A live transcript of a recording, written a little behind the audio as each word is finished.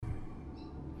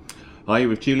Hi,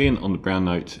 with Julian on the Brown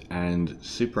Note and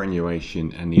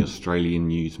Superannuation and the Australian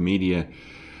news media.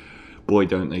 Boy,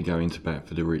 don't they go into bat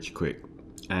for the rich quick.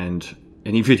 And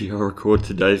any video I record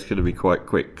today is going to be quite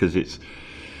quick because it's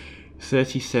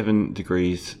 37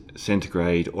 degrees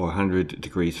centigrade or 100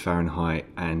 degrees Fahrenheit,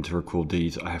 and to record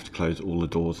these I have to close all the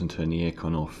doors and turn the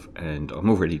aircon off, and I'm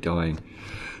already dying.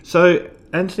 So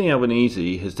Anthony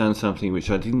Albanese has done something which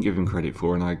I didn't give him credit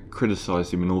for, and I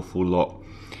criticised him an awful lot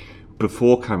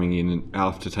before coming in and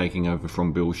after taking over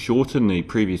from Bill Shorten, the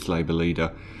previous Labour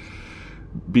leader,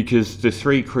 because the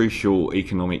three crucial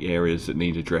economic areas that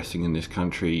need addressing in this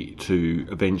country to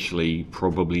eventually,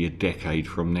 probably a decade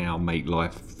from now, make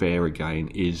life fair again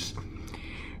is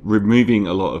removing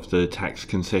a lot of the tax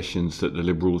concessions that the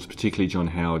Liberals, particularly John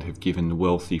Howard, have given the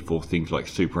wealthy for things like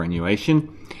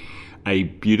superannuation, a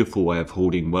beautiful way of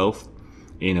hoarding wealth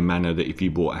in a manner that if you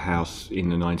bought a house in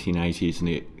the 1980s and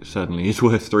it suddenly is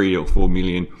worth 3 or 4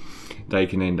 million, they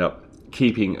can end up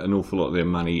keeping an awful lot of their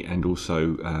money and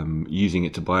also using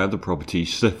it to buy other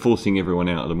properties, so forcing everyone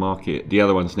out of the market. The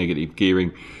other one's negative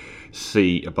gearing,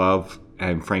 C above,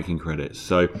 and franking credits.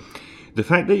 So the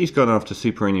fact that he's gone after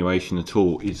superannuation at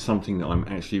all is something that I'm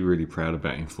actually really proud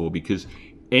about him for, because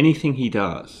anything he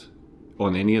does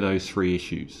on any of those three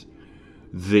issues,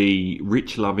 the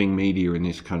rich-loving media in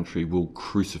this country will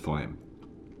crucify him.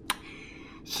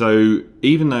 So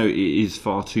even though it is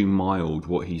far too mild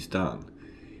what he's done,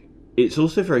 it's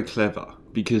also very clever,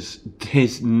 because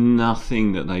there's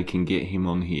nothing that they can get him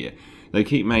on here. They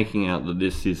keep making out that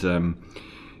this is a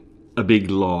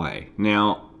big lie.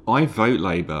 Now, I vote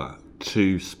Labour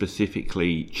to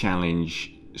specifically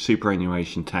challenge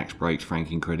superannuation, tax breaks,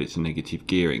 franking credits and negative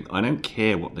gearing. I don't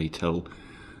care what they tell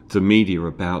the media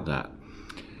about that.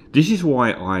 This is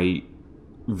why I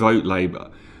vote Labour.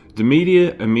 The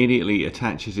media immediately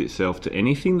attaches itself to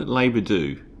anything that Labour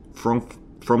do, from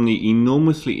the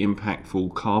enormously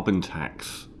impactful carbon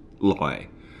tax lie,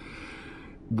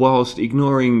 whilst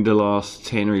ignoring the last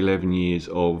 10 or 11 years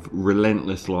of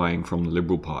relentless lying from the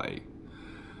Liberal Party.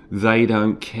 They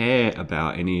don't care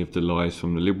about any of the lies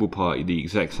from the Liberal Party. The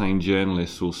exact same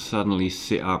journalists will suddenly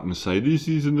sit up and say, this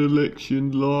is an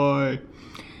election lie.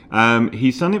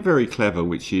 He's done it very clever,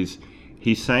 which is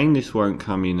he's saying this won't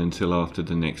come in until after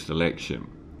the next election.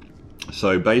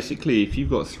 So basically, if you've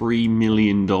got $3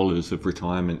 million of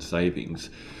retirement savings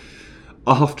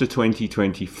after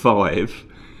 2025,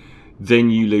 then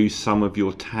you lose some of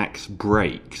your tax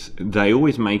breaks. They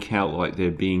always make out like they're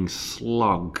being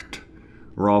slugged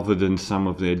rather than some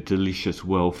of their delicious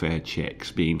welfare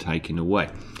checks being taken away.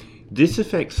 This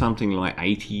affects something like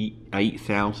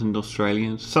 88,000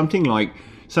 Australians,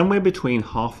 somewhere between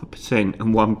 0.5%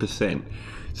 and 1%.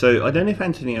 So I don't know if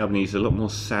Anthony Albanese is a lot more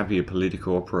savvy a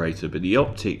political operator, but the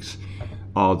optics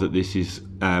are that this is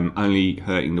only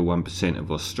hurting the 1%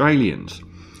 of Australians.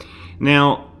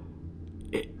 Now,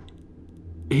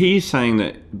 he is saying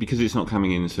that because it's not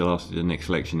coming in until after the next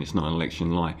election, it's not an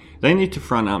election lie. They need to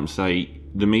front up and say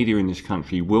the media in this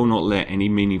country will not let any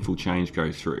meaningful change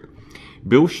go through.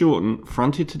 Bill Shorten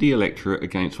fronted to the electorate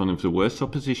against one of the worst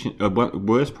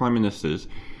worst prime ministers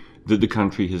that the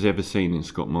country has ever seen in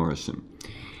Scott Morrison.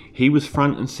 He was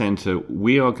front and centre.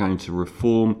 We are going to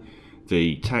reform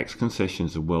the tax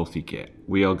concessions the wealthy get.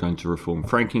 We are going to reform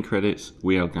franking credits.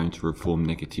 We are going to reform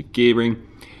negative gearing.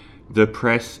 The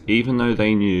press, even though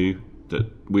they knew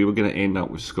that we were going to end up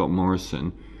with Scott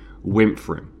Morrison, went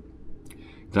for him.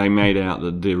 They made out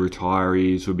that the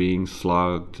retirees were being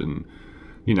slugged, and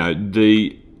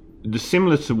the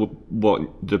similar to what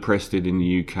the press did in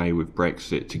the UK with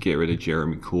Brexit to get rid of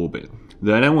Jeremy Corbyn.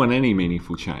 They don't want any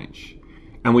meaningful change,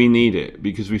 and we need it,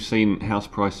 because we've seen house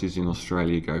prices in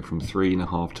Australia go from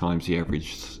 3.5 times the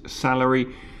average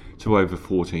salary to over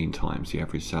 14 times the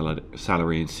average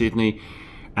salary in Sydney,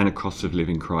 and a cost of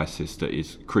living crisis that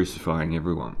is crucifying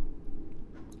everyone.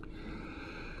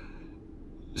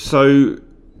 So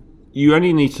you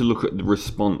only need to look at the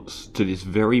response to this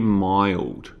very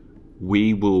mild,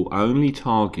 we will only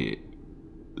target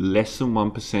less than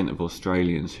 1% of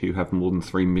Australians who have more than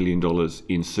 $3 million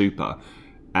in super,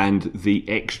 and the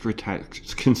extra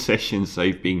tax concessions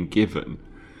they've been given,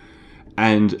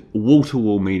 and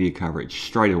wall-to-wall media coverage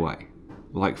straight away,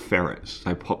 like ferrets.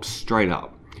 They pop straight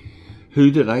up.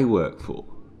 Who do they work for?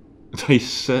 They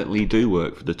certainly do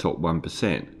work for the top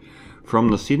 1%. From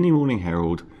the Sydney Morning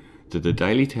Herald to the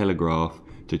Daily Telegraph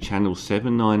to Channel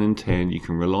 7, 9 and 10, you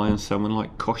can rely on someone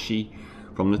like Koshy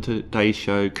from the Today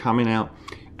Show coming out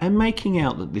and making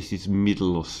out that this is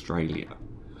middle Australia.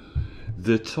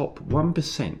 The top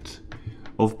 1%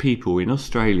 of people in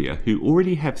Australia who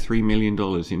already have $3 million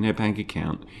in their bank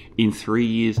account in 3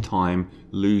 years' time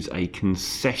lose a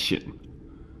concession.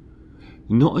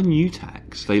 Not a new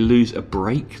tax, they lose a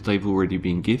break they've already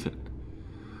been given.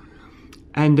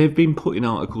 And they've been putting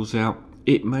articles out,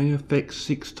 it may affect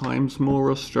 6 times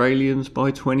more Australians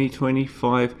by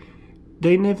 2025.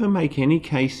 They never make any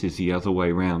cases the other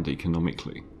way round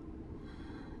economically.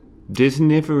 There's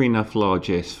never enough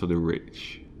largesse for the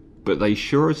rich, but they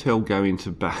sure as hell go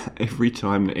into bat every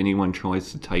time that anyone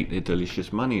tries to take their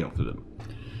delicious money off of them.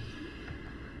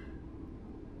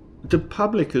 The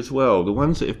public as well, the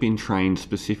ones that have been trained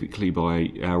specifically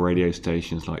by our radio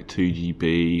stations like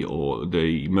 2GB or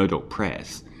the Murdoch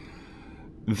Press,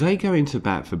 they go into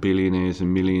bat for billionaires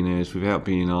and millionaires without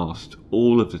being asked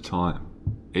all of the time.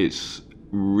 It's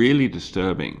really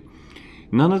disturbing.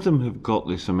 None of them have got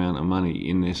this amount of money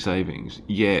in their savings,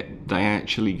 yet they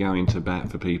actually go into bat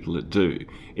for people that do.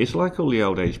 It's like all the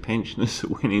old age pensioners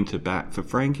that went into bat for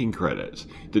franking credits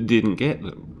that didn't get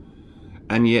them.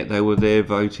 And yet they were there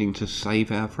voting to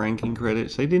save our franking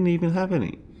credits. They didn't even have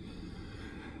any.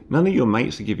 None of your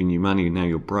mates are giving you money now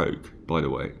you're broke, by the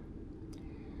way.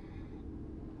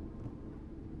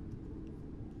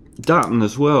 Dutton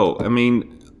as well. I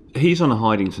mean, he's on a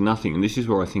hiding to nothing, and this is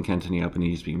where I think Anthony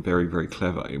Albanese has been very, very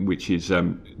clever, which is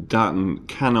Dutton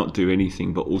cannot do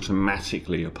anything but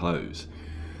automatically oppose.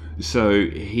 So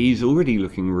he's already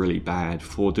looking really bad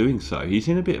for doing so. He's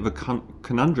in a bit of a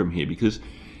conundrum here, because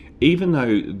even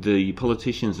though the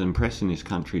politicians and press in this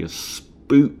country are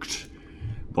spooked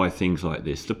by things like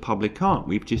this, the public can't.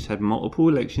 We've just had multiple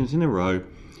elections in a row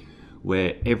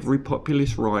where every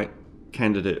populist right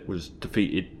candidate was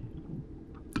defeated,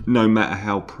 no matter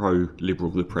how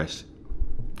pro-liberal the press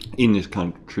in this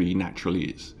country naturally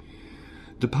is.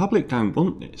 The public don't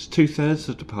want this. 2/3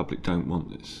 of the public don't want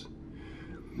this.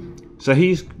 So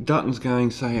Dutton's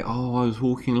going, say, oh, I was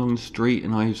walking along the street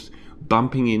and I was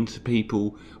bumping into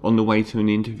people on the way to an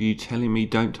interview telling me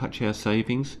don't touch our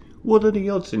savings. What are the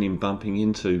odds in him bumping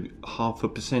into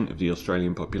 0.5% of the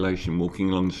Australian population walking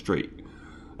along the street?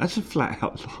 That's a flat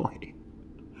out lie.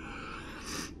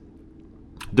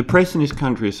 The press in this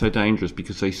country is so dangerous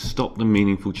because they stop the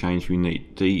meaningful change we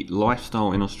need. The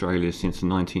lifestyle in Australia since the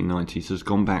 1990s has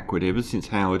gone backward ever since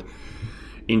Howard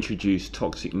introduced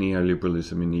toxic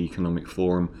neoliberalism in the Economic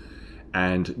Forum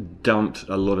and dumped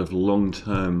a lot of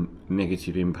long-term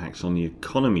negative impacts on the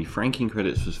economy. Franking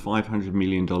credits was $500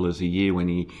 million a year when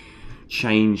he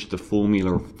changed the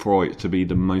formula for it to be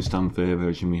the most unfair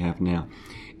version we have now.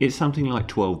 It's something like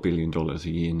 $12 billion a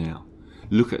year now.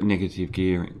 Look at negative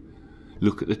gearing.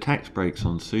 Look at the tax breaks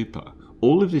on super.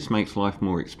 All of this makes life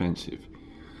more expensive.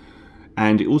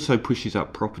 And it also pushes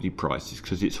up property prices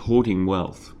because it's hoarding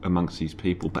wealth amongst these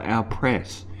people. But our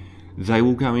press, they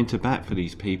will go into bat for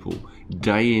these people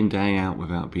day in, day out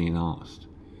without being asked.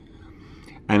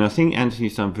 And I think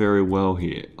Anthony's done very well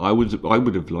here. I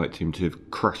would have liked him to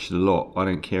have crushed the lot. I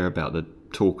don't care about the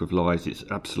talk of lies. It's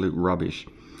absolute rubbish.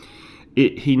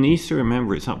 He needs to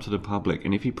remember it's up to the public,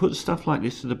 and if he puts stuff like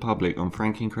this to the public on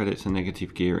franking credits and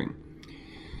negative gearing,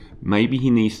 maybe he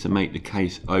needs to make the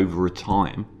case over a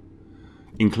time,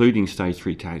 including stage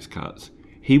 3 tax cuts.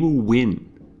 He will win.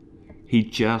 He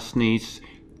just needs...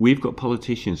 We've got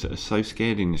politicians that are so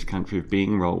scared in this country of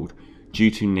being rolled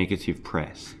due to negative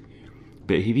press.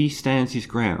 But if he stands his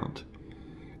ground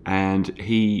and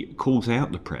he calls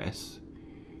out the press,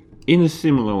 in a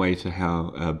similar way to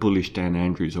how bullish Dan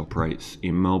Andrews operates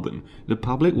in Melbourne, the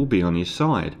public will be on his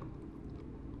side.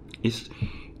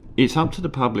 It's up to the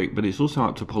public, but it's also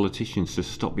up to politicians to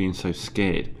stop being so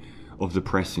scared of the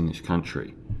press in this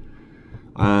country.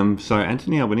 So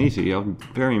Anthony Albanese, I'm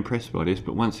very impressed by this,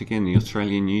 but once again, the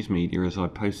Australian news media, as I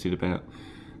posted about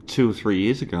 2 or 3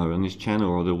 years ago on this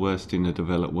channel, are the worst in the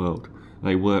developed world.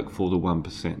 They work for the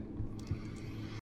 1%.